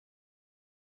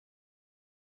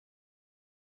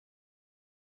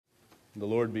The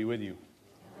Lord be with you.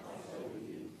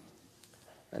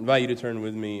 I invite you to turn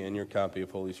with me in your copy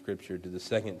of Holy Scripture to the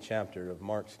second chapter of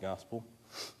Mark's Gospel.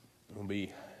 We'll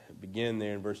begin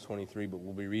there in verse 23, but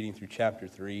we'll be reading through chapter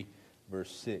 3,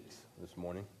 verse 6 this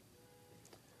morning.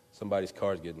 Somebody's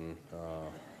car's getting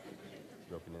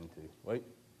broken into. Wait.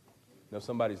 No,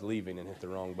 somebody's leaving and hit the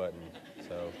wrong button.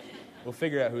 So we'll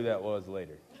figure out who that was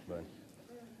later. But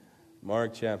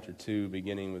Mark chapter 2,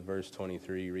 beginning with verse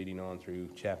 23, reading on through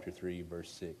chapter 3,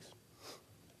 verse 6.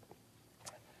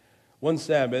 One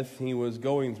Sabbath, he was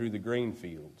going through the grain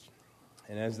fields,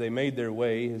 and as they made their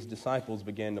way, his disciples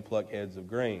began to pluck heads of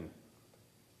grain.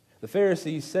 The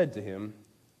Pharisees said to him,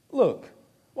 "Look,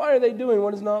 why are they doing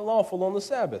what is not lawful on the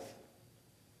Sabbath?"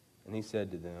 And he said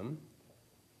to them,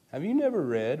 "Have you never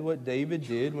read what David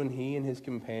did when he and his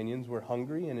companions were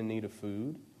hungry and in need of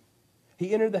food?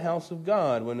 He entered the house of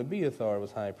God when Abiathar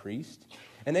was high priest,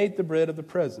 and ate the bread of the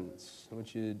presence,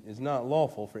 which is not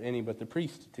lawful for any but the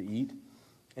priest to eat,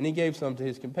 and he gave some to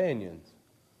his companions.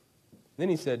 Then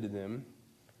he said to them,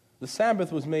 'The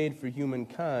Sabbath was made for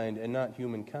humankind, and not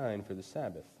humankind for the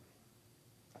Sabbath.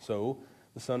 So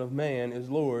the Son of Man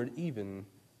is Lord even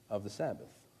of the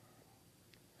Sabbath.'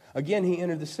 Again he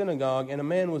entered the synagogue, and a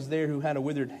man was there who had a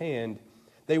withered hand.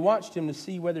 They watched him to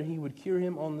see whether he would cure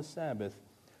him on the Sabbath,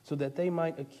 so that they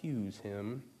might accuse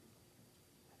him.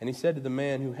 And he said to the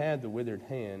man who had the withered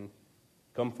hand,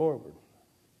 'Come forward.'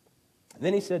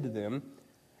 Then he said to them,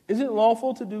 'Is it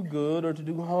lawful to do good or to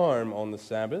do harm on the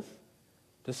Sabbath,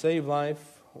 to save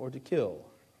life or to kill?'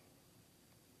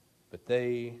 But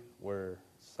they were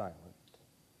silent.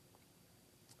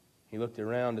 He looked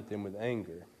around at them with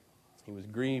anger. He was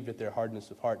grieved at their hardness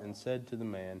of heart and said to the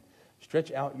man,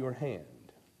 'Stretch out your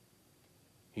hand.'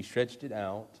 He stretched it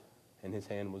out, and his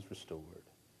hand was restored.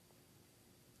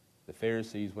 The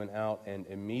Pharisees went out and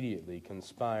immediately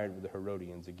conspired with the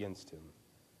Herodians against him,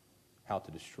 how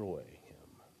to destroy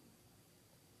him.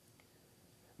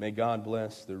 May God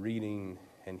bless the reading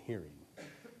and hearing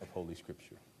of Holy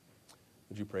Scripture.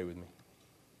 Would you pray with me?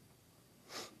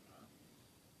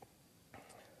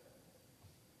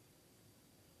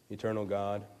 Eternal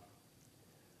God,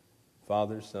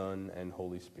 Father, Son, and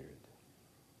Holy Spirit,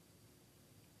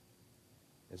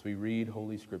 as we read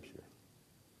Holy Scripture,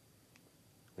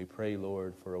 we pray,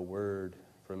 Lord, for a word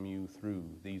from you through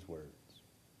these words.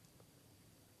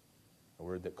 A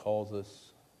word that calls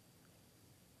us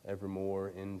evermore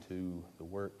into the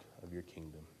work of your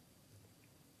kingdom,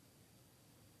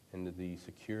 into the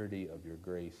security of your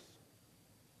grace,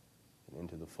 and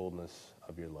into the fullness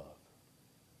of your love.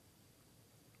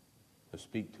 So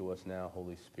speak to us now,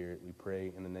 Holy Spirit, we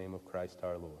pray in the name of Christ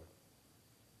our Lord.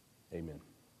 Amen.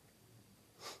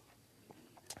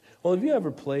 Well, have you ever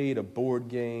played a board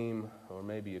game or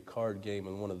maybe a card game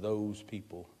with one of those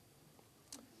people?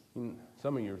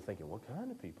 Some of you are thinking, what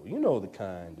kind of people? You know the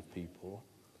kind of people.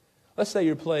 Let's say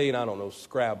you're playing, I don't know,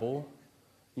 Scrabble,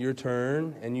 your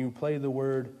turn, and you play the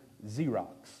word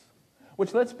Xerox,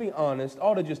 which, let's be honest,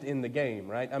 ought to just end the game,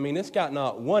 right? I mean, it's got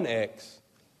not one X,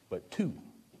 but two.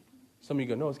 Some of you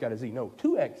go, no, it's got a Z. No,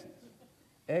 two X's.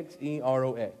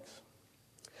 X-E-R-O-X.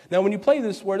 Now, when you play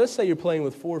this word, let's say you're playing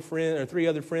with three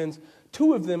other friends.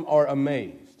 Two of them are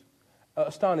amazed,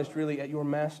 astonished really at your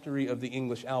mastery of the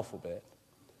English alphabet.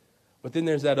 But then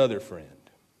there's that other friend.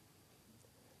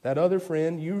 That other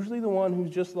friend, usually the one who's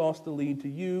just lost the lead to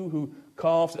you, who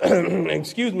coughs,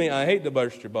 excuse me, I hate to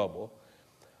burst your bubble,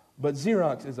 but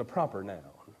Xerox is a proper noun.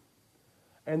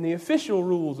 And the official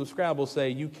rules of Scrabble say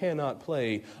you cannot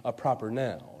play a proper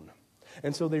noun.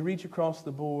 And so they reach across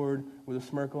the board with a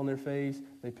smirk on their face.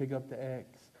 They pick up the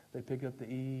X, they pick up the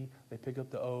E, they pick up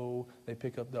the O, they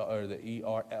pick up the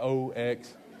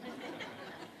E-R-O-X.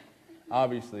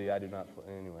 Obviously, I do not play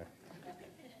anyway.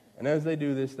 And as they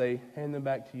do this, they hand them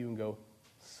back to you and go,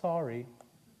 sorry,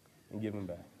 and give them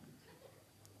back.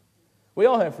 We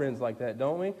all have friends like that,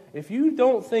 don't we? If you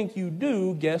don't think you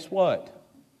do, guess what?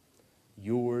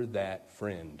 You're that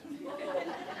friend.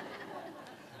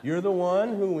 You're the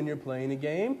one who, when you're playing a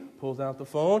game, pulls out the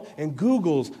phone and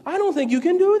Googles, I don't think you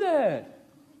can do that.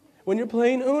 When you're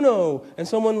playing Uno and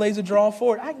someone lays a draw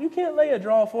four, you can't lay a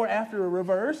draw four after a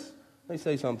reverse. They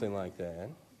say something like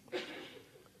that.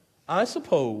 I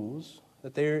suppose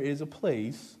that there is a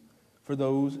place for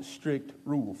those strict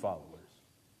rule followers.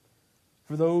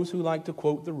 For those who like to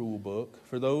quote the rule book,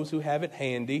 for those who have it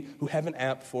handy, who have an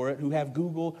app for it, who have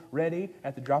Google ready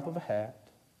at the drop of a hat.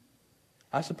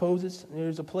 I suppose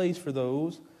there's a place for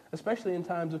those, especially in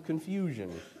times of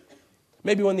confusion.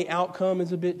 Maybe when the outcome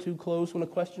is a bit too close, when a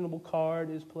questionable card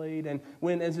is played, and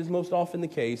when, as is most often the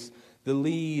case, the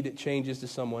lead changes to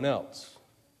someone else.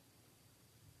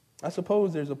 I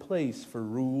suppose there's a place for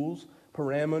rules,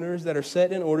 parameters that are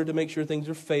set in order to make sure things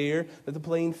are fair, that the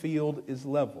playing field is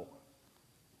level.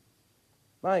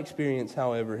 My experience,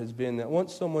 however, has been that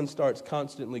once someone starts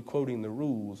constantly quoting the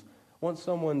rules, once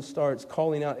someone starts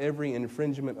calling out every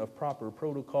infringement of proper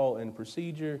protocol and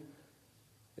procedure,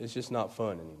 it's just not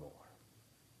fun anymore.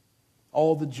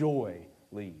 All the joy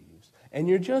leaves. And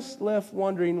you're just left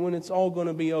wondering when it's all going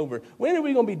to be over. When are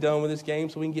we going to be done with this game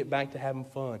so we can get back to having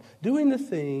fun? Doing the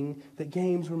thing that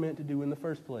games were meant to do in the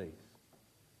first place.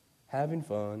 Having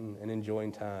fun and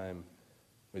enjoying time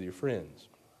with your friends.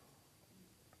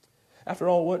 After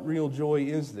all, what real joy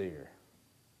is there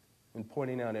in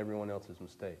pointing out everyone else's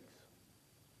mistakes?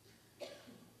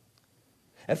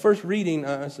 At first reading,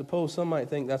 I suppose some might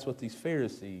think that's what these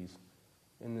Pharisees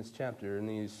in this chapter, in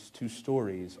these two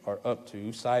stories, are up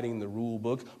to, citing the rule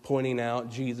book, pointing out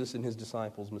Jesus and his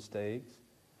disciples' mistakes,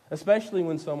 especially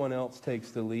when someone else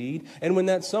takes the lead, and when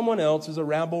that someone else is a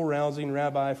rabble-rousing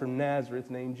rabbi from Nazareth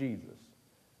named Jesus.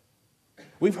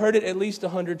 We've heard it at least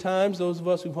 100 times. Those of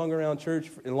us who've hung around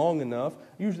church long enough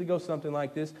usually go something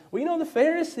like this. Well, you know, the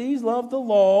Pharisees loved the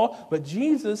law, but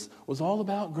Jesus was all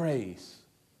about grace.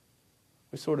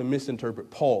 We sort of misinterpret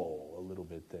Paul a little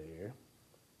bit there.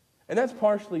 And that's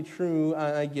partially true,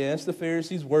 I guess. The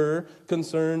Pharisees were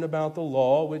concerned about the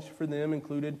law, which for them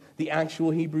included the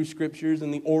actual Hebrew Scriptures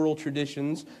and the oral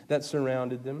traditions that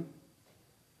surrounded them.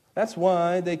 That's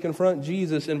why they confront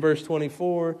Jesus in verse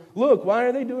 24. Look, why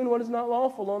are they doing what is not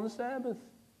lawful on the Sabbath?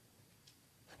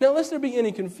 Now, lest there be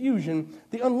any confusion,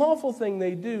 the unlawful thing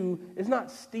they do is not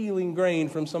stealing grain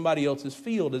from somebody else's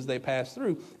field as they pass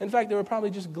through. In fact, they were probably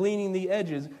just gleaning the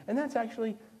edges, and that's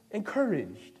actually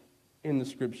encouraged in the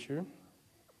Scripture.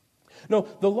 No,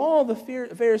 the law the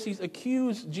Pharisees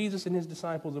accuse Jesus and his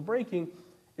disciples of breaking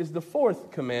is the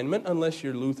fourth commandment. Unless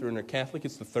you're Lutheran or Catholic,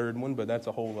 it's the third one, but that's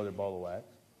a whole other ball of wax.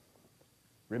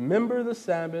 Remember the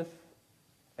Sabbath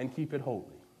and keep it holy.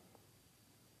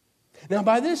 Now,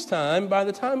 by this time, by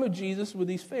the time of Jesus with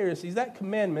these Pharisees, that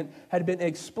commandment had been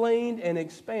explained and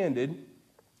expanded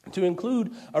to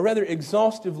include a rather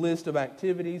exhaustive list of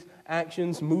activities,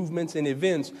 actions, movements, and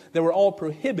events that were all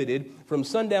prohibited from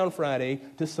sundown Friday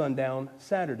to sundown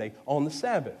Saturday on the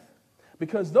Sabbath.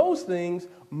 Because those things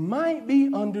might be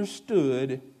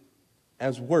understood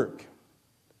as work.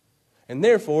 And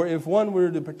therefore, if one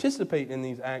were to participate in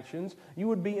these actions, you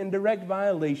would be in direct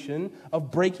violation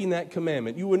of breaking that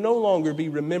commandment. You would no longer be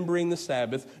remembering the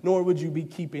Sabbath, nor would you be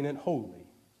keeping it holy.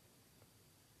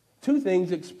 Two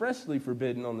things expressly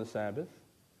forbidden on the Sabbath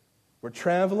were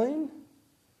traveling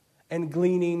and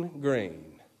gleaning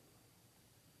grain.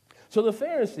 So the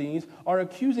Pharisees are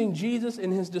accusing Jesus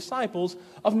and his disciples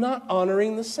of not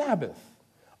honoring the Sabbath,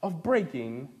 of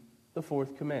breaking the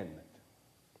fourth commandment.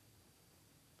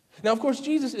 Now, of course,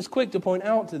 Jesus is quick to point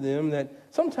out to them that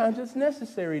sometimes it's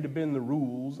necessary to bend the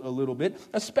rules a little bit,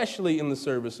 especially in the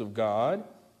service of God.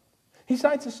 He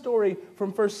cites a story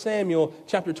from 1 Samuel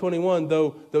chapter 21,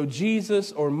 though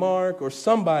Jesus or Mark or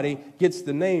somebody gets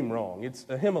the name wrong. It's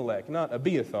Ahimelech, not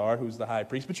Abiathar, who's the high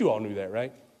priest, but you all knew that,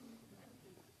 right?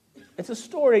 It's a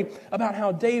story about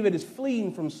how David is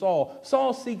fleeing from Saul.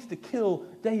 Saul seeks to kill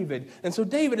David. And so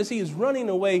David, as he is running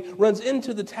away, runs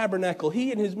into the tabernacle.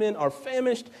 He and his men are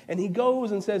famished, and he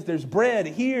goes and says, there's bread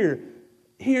here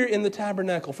in the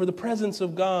tabernacle for the presence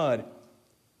of God.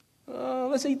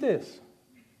 Let's eat this.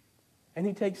 And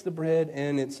he takes the bread,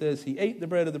 and it says he ate the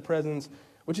bread of the presence,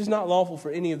 which is not lawful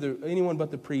for anyone but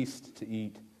the priest to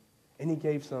eat. And he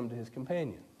gave some to his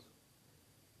companions.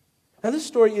 Now, this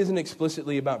story isn't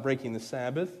explicitly about breaking the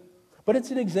Sabbath, but it's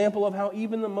an example of how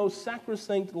even the most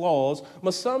sacrosanct laws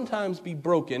must sometimes be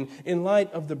broken in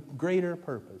light of the greater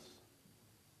purpose,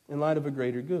 in light of a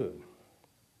greater good.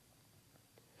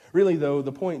 Really, though,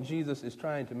 the point Jesus is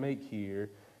trying to make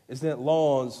here is that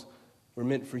laws were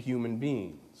meant for human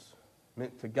beings,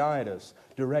 meant to guide us,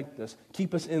 direct us,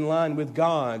 keep us in line with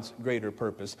God's greater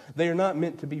purpose. They are not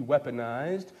meant to be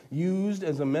weaponized, used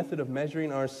as a method of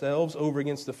measuring ourselves over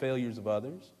against the failures of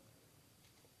others.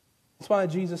 That's why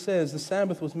Jesus says the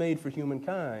Sabbath was made for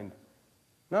humankind,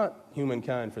 not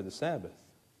humankind for the Sabbath.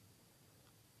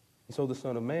 And so the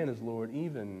Son of Man is Lord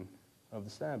even of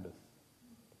the Sabbath.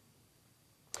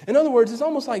 In other words, it's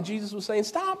almost like Jesus was saying,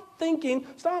 stop thinking,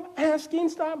 stop asking,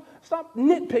 stop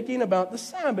nitpicking about the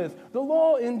Sabbath, the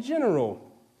law in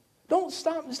general. Don't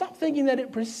stop thinking that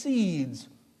it precedes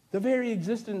the very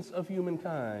existence of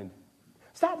humankind.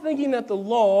 Stop thinking that the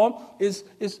law is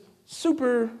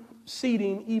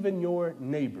superseding even your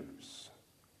neighbors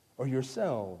or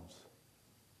yourselves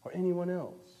or anyone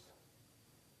else.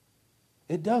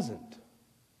 It doesn't.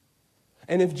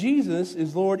 And if Jesus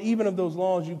is Lord even of those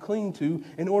laws you cling to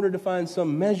in order to find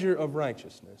some measure of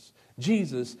righteousness,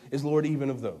 Jesus is Lord even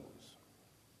of those.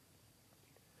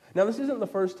 Now, this isn't the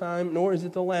first time, nor is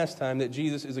it the last time that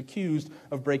Jesus is accused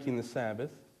of breaking the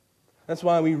Sabbath. That's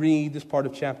why we read this part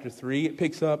of chapter 3. It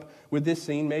picks up with this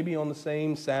scene, maybe on the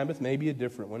same Sabbath, maybe a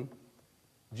different one.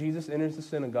 Jesus enters the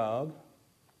synagogue,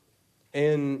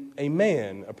 and a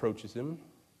man approaches him,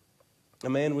 a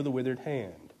man with a withered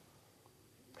hand.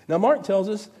 Now, Mark tells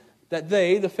us that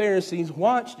they, the Pharisees,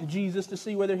 watched Jesus to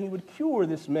see whether he would cure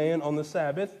this man on the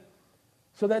Sabbath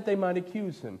so that they might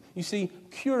accuse him. You see,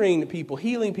 curing people,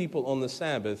 healing people on the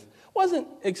Sabbath wasn't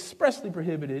expressly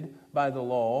prohibited by the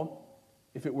law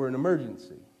if it were an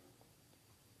emergency.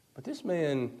 But this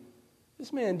man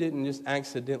didn't just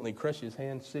accidentally crush his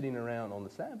hand sitting around on the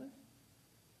Sabbath.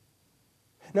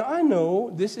 Now, I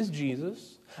know this is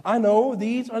Jesus. I know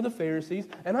these are the Pharisees.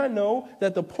 And I know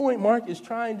that the point Mark is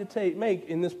trying to make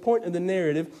in this point of the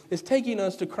narrative is taking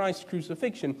us to Christ's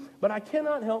crucifixion. But I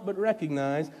cannot help but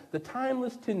recognize the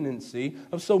timeless tendency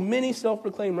of so many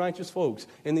self-proclaimed righteous folks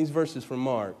in these verses from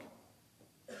Mark.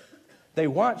 They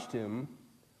watched him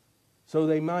so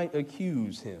they might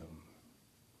accuse him.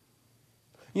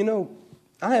 You know,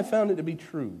 I have found it to be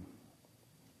true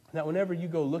that whenever you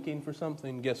go looking for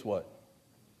something, guess what?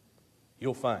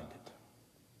 You'll find it.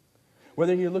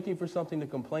 Whether you're looking for something to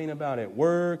complain about at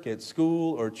work, at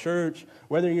school, or church,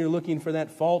 whether you're looking for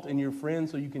that fault in your friend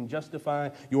so you can justify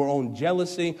your own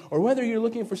jealousy, or whether you're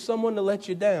looking for someone to let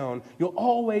you down, you'll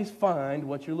always find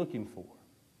what you're looking for.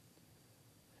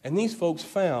 And these folks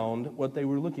found what they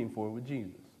were looking for with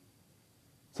Jesus.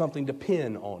 Something to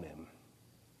pin on him.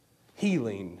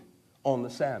 Healing on the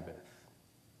Sabbath.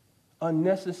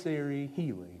 Unnecessary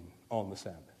healing on the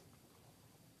Sabbath.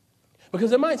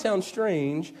 Because it might sound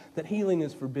strange that healing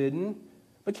is forbidden,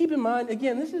 but keep in mind,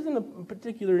 again, this isn't a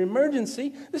particular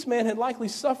emergency. This man had likely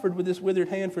suffered with this withered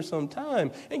hand for some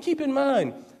time. And keep in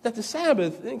mind that the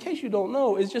Sabbath, in case you don't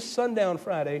know, is just sundown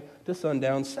Friday to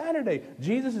sundown Saturday.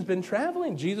 Jesus has been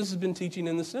traveling. Jesus has been teaching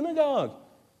in the synagogue.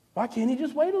 Why can't he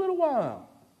just wait a little while?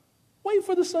 Wait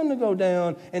for the sun to go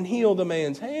down and heal the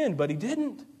man's hand, but he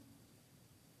didn't.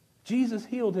 Jesus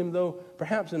healed him, though,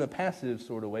 perhaps in a passive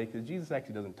sort of way, because Jesus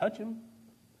actually doesn't touch him.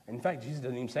 And in fact, Jesus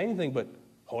doesn't even say anything but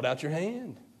hold out your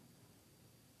hand.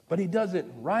 But he does it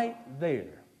right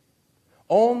there,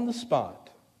 on the spot,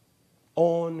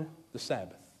 on the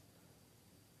Sabbath.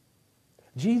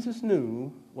 Jesus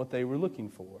knew what they were looking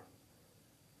for,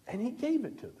 and he gave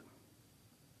it to them.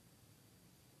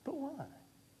 But why?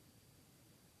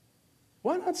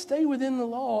 Why not stay within the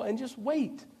law and just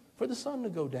wait for the sun to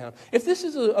go down? If this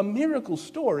is a miracle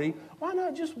story, why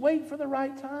not just wait for the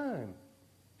right time?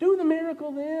 Do the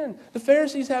miracle then. The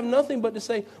Pharisees have nothing but to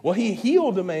say, well, he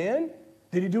healed a man.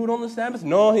 Did he do it on the Sabbath?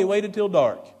 No, he waited till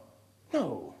dark.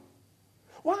 No.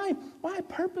 Why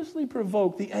purposely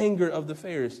provoke the anger of the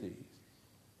Pharisees?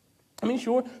 I mean,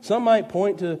 sure, some might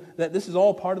point to that this is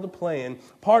all part of the plan,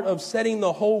 part of setting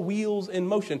the whole wheels in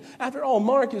motion. After all,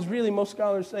 Mark is really, most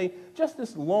scholars say, just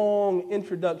this long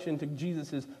introduction to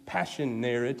Jesus' passion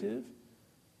narrative.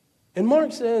 And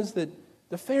Mark says that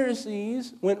the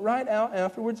Pharisees went right out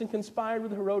afterwards and conspired with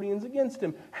the Herodians against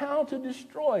him. How to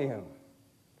destroy him.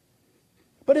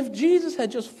 But if Jesus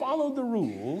had just followed the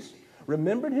rules,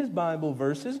 remembered his Bible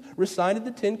verses, recited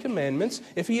the 10 Commandments,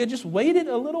 if he had just waited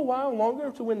a little while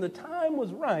longer to when the time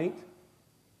was right,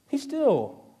 he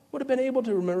still would have been able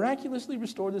to miraculously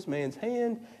restore this man's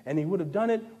hand, and he would have done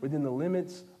it within the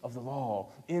limits of the law,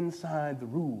 inside the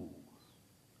rules.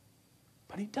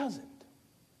 But he doesn't.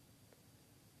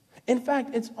 In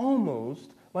fact, it's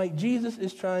almost like Jesus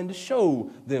is trying to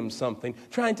show them something,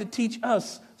 trying to teach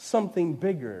us something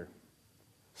bigger,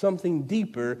 something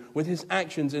deeper with his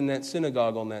actions in that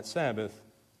synagogue on that Sabbath.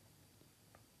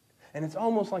 And it's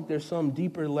almost like there's some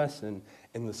deeper lesson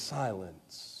in the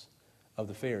silence of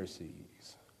the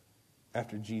Pharisees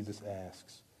after Jesus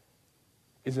asks,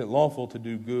 is it lawful to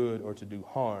do good or to do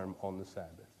harm on the Sabbath,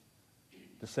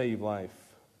 to save life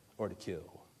or to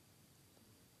kill?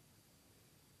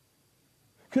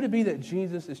 Could it be that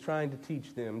Jesus is trying to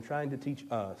teach them, trying to teach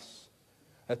us,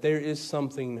 that there is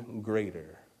something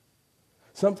greater,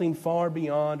 something far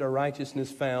beyond a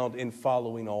righteousness found in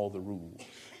following all the rules?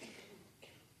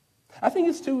 I think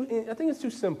it's too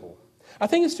simple. I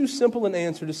think it's too simple an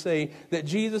answer to say that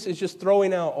Jesus is just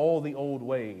throwing out all the old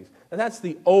ways. And that's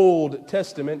the Old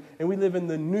Testament, and we live in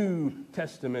the New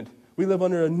Testament. We live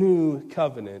under a new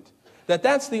covenant.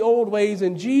 That's the old ways,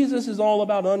 and Jesus is all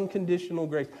about unconditional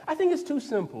grace. I think it's too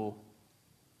simple,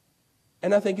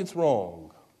 and I think it's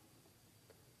wrong.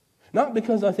 Not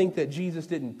because I think that Jesus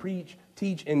didn't preach,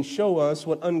 teach, and show us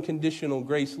what unconditional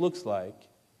grace looks like,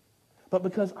 but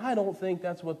because I don't think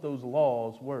that's what those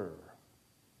laws were.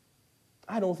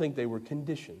 I don't think they were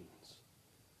conditions.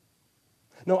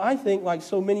 No, I think, like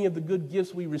so many of the good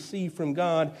gifts we receive from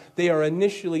God, they are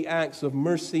initially acts of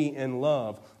mercy and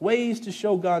love, ways to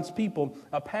show God's people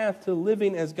a path to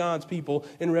living as God's people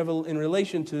in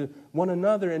relation to one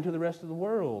another and to the rest of the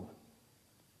world.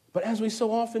 But as we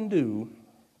so often do,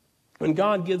 when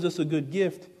God gives us a good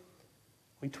gift,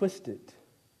 we twist it.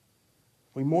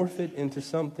 We morph it into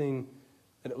something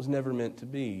that it was never meant to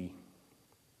be.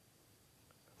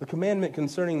 The commandment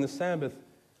concerning the Sabbath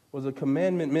was a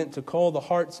commandment meant to call the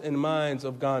hearts and minds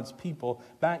of God's people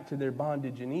back to their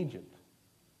bondage in Egypt.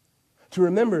 To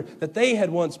remember that they had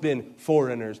once been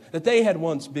foreigners, that they had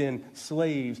once been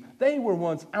slaves. They were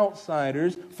once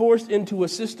outsiders, forced into a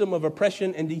system of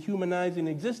oppression and dehumanizing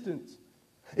existence.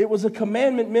 It was a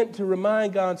commandment meant to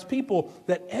remind God's people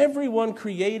that everyone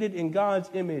created in God's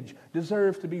image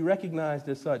deserves to be recognized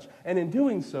as such, and in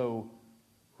doing so,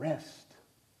 rest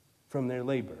from their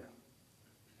labor,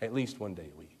 at least one day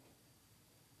a week.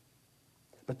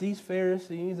 But these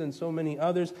Pharisees and so many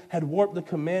others had warped the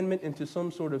commandment into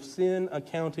some sort of sin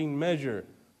accounting measure,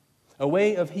 a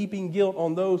way of heaping guilt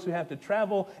on those who have to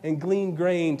travel and glean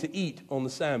grain to eat on the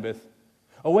Sabbath,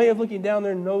 a way of looking down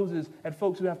their noses at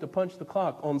folks who have to punch the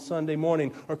clock on Sunday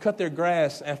morning or cut their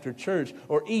grass after church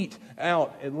or eat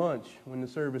out at lunch when the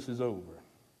service is over.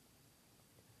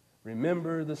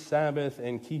 Remember the Sabbath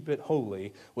and keep it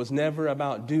holy was never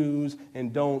about do's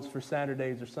and don'ts for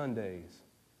Saturdays or Sundays.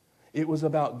 It was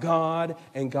about God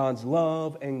and God's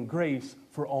love and grace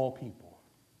for all people.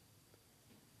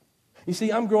 You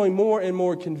see, I'm growing more and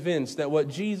more convinced that what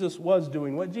Jesus was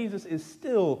doing, what Jesus is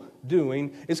still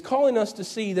doing, is calling us to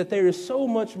see that there is so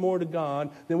much more to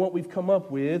God than what we've come up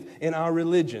with in our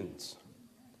religions.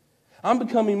 I'm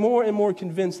becoming more and more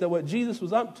convinced that what Jesus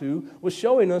was up to was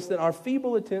showing us that our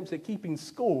feeble attempts at keeping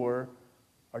score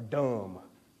are dumb.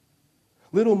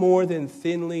 Little more than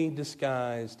thinly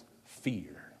disguised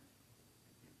fear.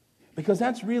 Because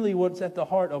that's really what's at the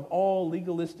heart of all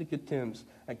legalistic attempts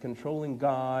at controlling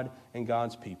God and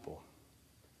God's people.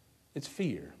 It's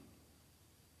fear.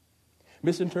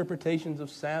 Misinterpretations of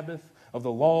Sabbath, of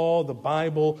the law, the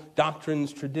Bible,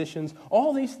 doctrines, traditions,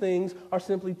 all these things are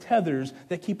simply tethers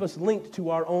that keep us linked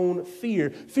to our own fear.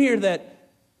 Fear that,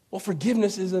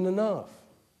 forgiveness isn't enough.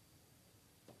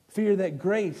 Fear that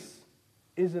grace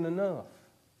isn't enough.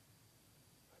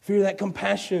 Fear that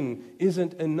compassion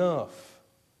isn't enough.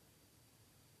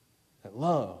 That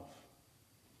love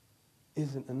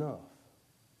isn't enough.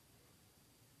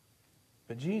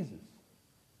 But Jesus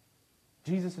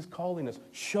is calling us,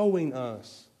 showing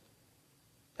us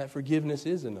that forgiveness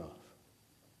is enough.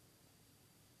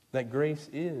 That grace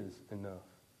is enough.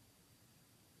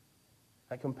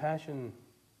 That compassion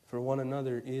for one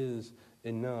another is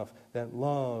enough. That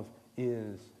love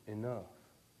is enough.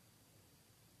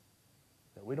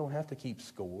 That we don't have to keep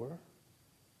score.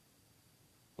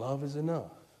 Love is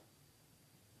enough.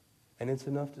 And it's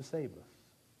enough to save us.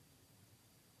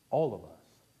 All of us.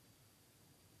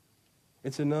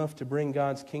 It's enough to bring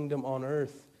God's kingdom on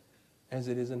earth as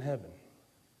it is in heaven.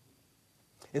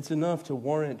 It's enough to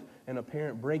warrant an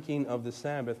apparent breaking of the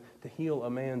Sabbath to heal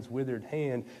a man's withered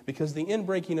hand, because the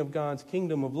inbreaking of God's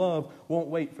kingdom of love won't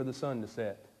wait for the sun to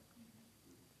set.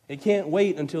 It can't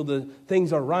wait until the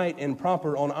things are right and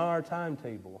proper on our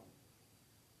timetable.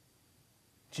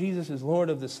 Jesus is Lord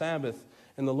of the Sabbath,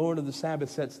 and the Lord of the Sabbath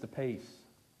sets the pace.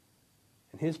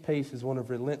 And his pace is one of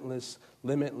relentless,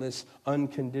 limitless,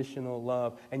 unconditional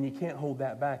love. And you can't hold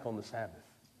that back on the Sabbath.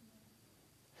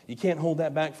 You can't hold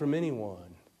that back from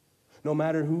anyone. No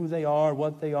matter who they are,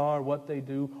 what they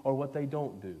do, or what they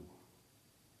don't do.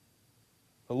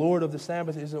 The Lord of the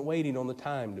Sabbath isn't waiting on the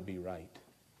time to be right.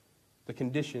 The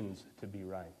conditions to be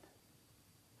right.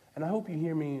 And I hope you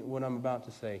hear me when I'm about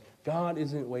to say, God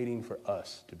isn't waiting for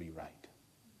us to be right.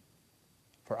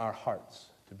 For our hearts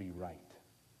to be right.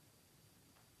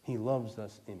 He loves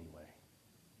us anyway.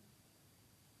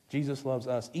 Jesus loves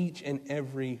us, each and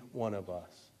every one of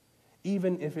us.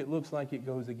 Even if it looks like it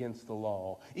goes against the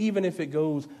law. Even if it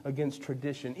goes against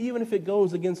tradition. Even if it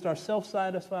goes against our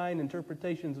self-satisfying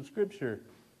interpretations of Scripture.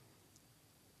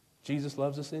 Jesus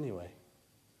loves us anyway.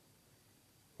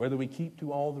 Whether we keep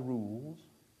to all the rules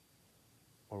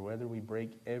or whether we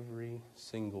break every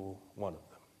single one of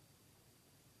them.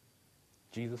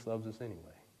 Jesus loves us anyway.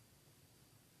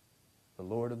 The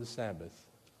Lord of the Sabbath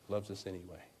loves us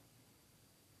anyway.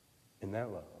 And that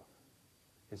love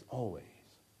is always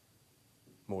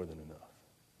more than enough.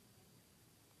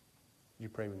 You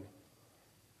pray with me.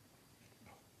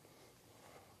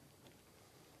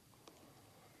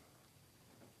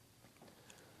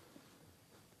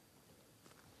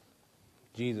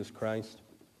 Jesus Christ,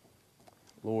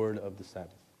 Lord of the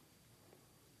Sabbath,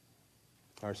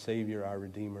 our Savior, our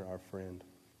Redeemer, our friend.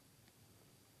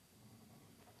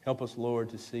 Help us,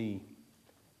 Lord, to see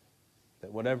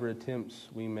that whatever attempts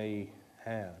we may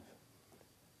have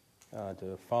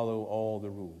to follow all the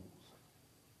rules,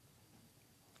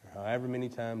 or however many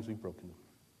times we've broken them,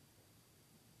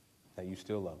 that you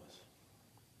still love us.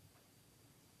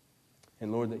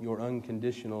 And Lord, that your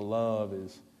unconditional love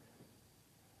is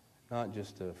not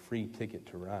just a free ticket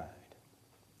to ride,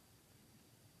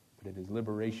 but it is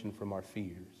liberation from our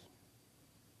fears.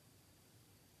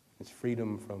 It's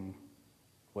freedom from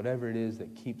whatever it is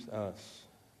that keeps us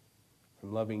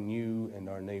from loving you and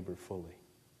our neighbor fully.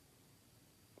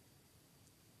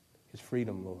 It's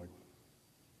freedom, Lord,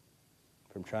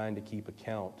 from trying to keep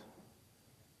account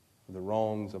of the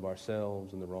wrongs of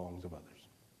ourselves and the wrongs of others.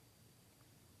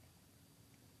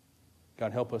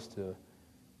 God, help us to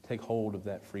take hold of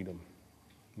that freedom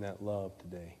and that love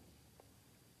today,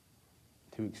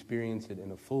 to experience it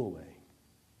in a full way.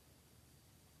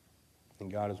 And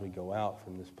God, as we go out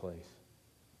from this place,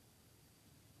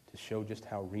 to show just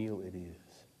how real it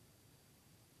is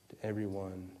to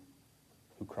everyone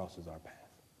who crosses our path.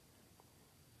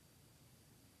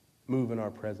 Move in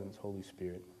our presence, Holy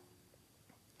Spirit,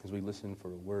 as we listen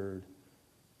for a word,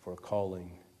 for a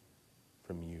calling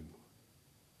from you,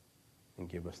 and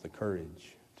give us the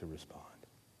courage to respond.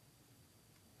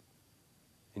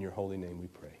 In your holy name we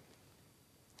pray.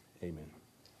 Amen.